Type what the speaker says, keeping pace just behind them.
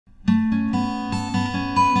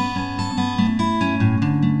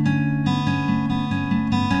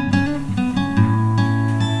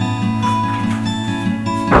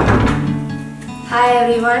Hi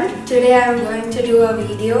everyone, today I am going to do a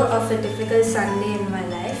video of a typical Sunday in my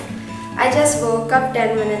life. I just woke up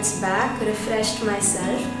 10 minutes back, refreshed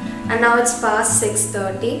myself, and now it's past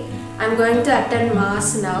 6:30. I'm going to attend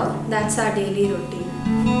Mass now. That's our daily routine.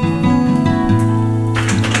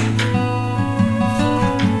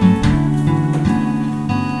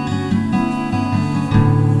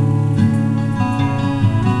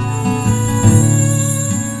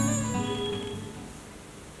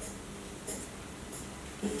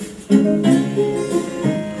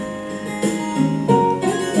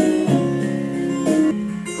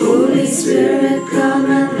 Holy Spirit, come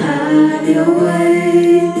and have your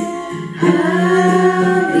way,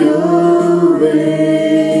 have your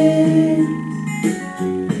way.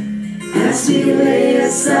 As we lay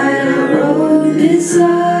aside our own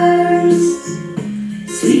desires,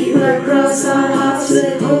 sweep across our hearts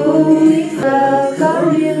with hope, we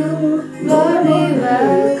welcome you, Lord, we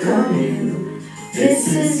welcome you. This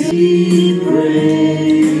is we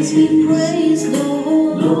praise,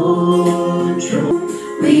 Lord,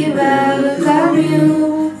 we welcome you,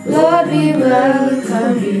 Lord, we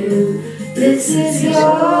welcome you. This is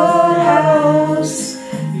your house,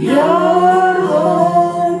 your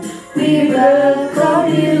home, we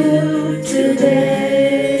welcome you today.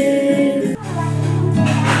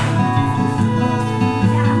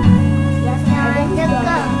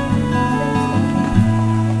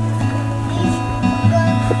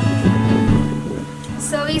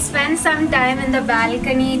 So we spent some time in the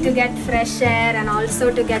balcony to get fresh air and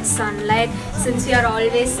also to get sunlight since we are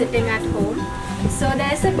always sitting at home. So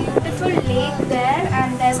there's a beautiful lake there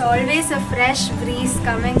and there's always a fresh breeze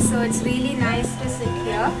coming, so it's really nice to sit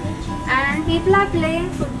here. And people are playing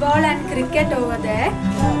football and cricket over there.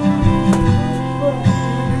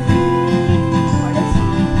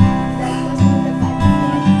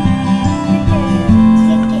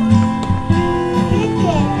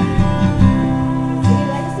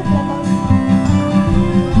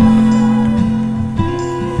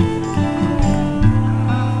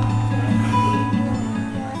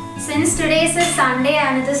 Since today is a Sunday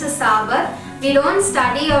and it is a Sabbath, we don't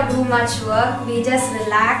study or do much work, we just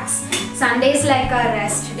relax. Sunday is like our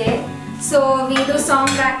rest day. So we do song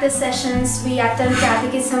practice sessions, we attend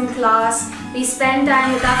catechism class, we spend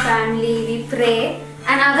time with our family, we pray,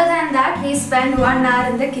 and other than that we spend 1 hour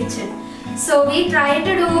in the kitchen. So we try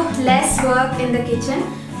to do less work in the kitchen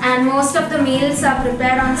and most of the meals are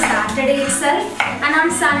prepared on Saturday itself, and on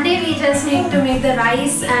Sunday we just need to make the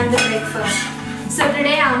rice and the breakfast. So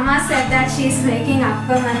today Amma said that she's making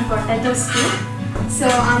appam and potato stew. So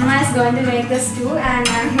Amma is going to make the stew and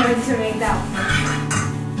I'm going to make the appam.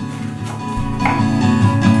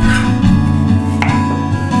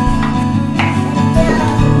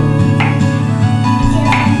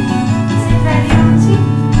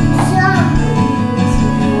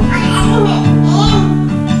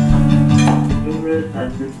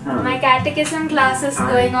 My catechism class is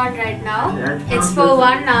going on right now. It's for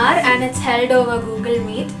 1 hour and it's held over Google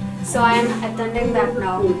Meet. So I am attending that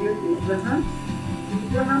now.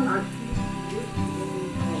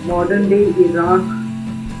 Modern day Iraq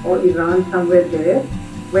or Iran, somewhere there,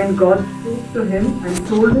 when God spoke to him and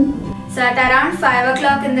told him. So at around 5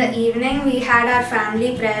 o'clock in the evening we had our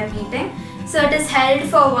family prayer meeting. So it is held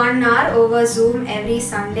for 1 hour over Zoom every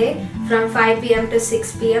Sunday from 5 p.m. to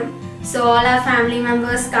 6 p.m. So all our family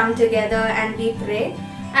members come together and we pray.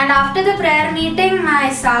 And after the prayer meeting, my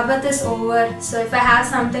Sabbath is over. So if I have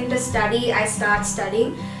something to study, I start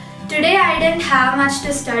studying. Today I didn't have much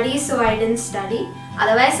to study, so I didn't study.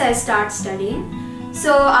 Otherwise I start studying.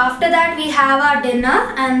 So after that we have our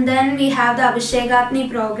dinner and then we have the Abhishegatni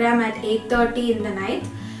program at 8:30 in the night.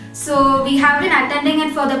 So we have been attending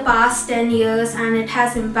it for the past 10 years and it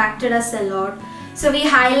has impacted us a lot. So we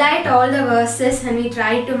highlight all the verses and we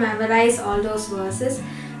try to memorize all those verses.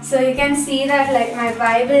 So you can see that like my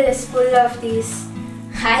Bible is full of these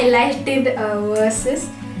highlighted verses.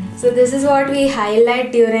 So this is what we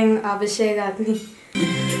highlight during Abhishegatni.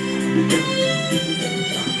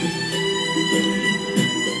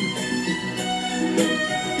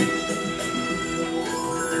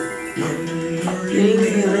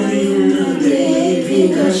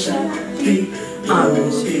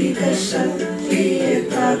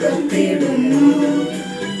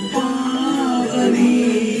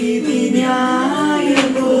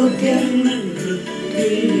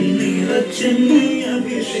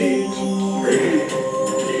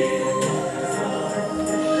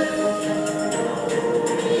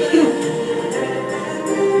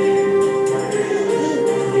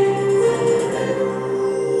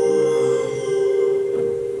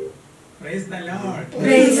 Praise the Lord.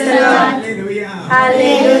 Praise the Lord. Hallelujah.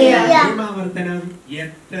 Hallelujah. Mahavartanam.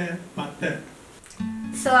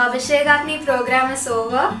 So Abhishek Agni program is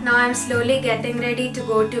over. Now I'm slowly getting ready to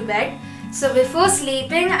go to bed. So before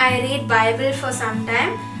sleeping, I read Bible for some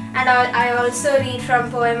time, and I also read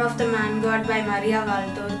from Poem of the Man God by Maria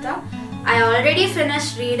Valtorta. I already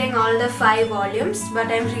finished reading all the 5 volumes, but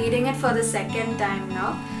I'm reading it for the second time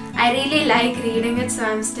now. I really like reading it, so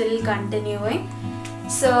I'm still continuing.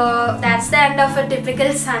 So that's the end of a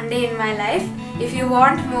typical Sunday in my life. If you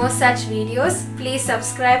want more such videos, please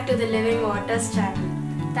subscribe to the Living Waters channel.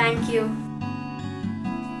 Thank you.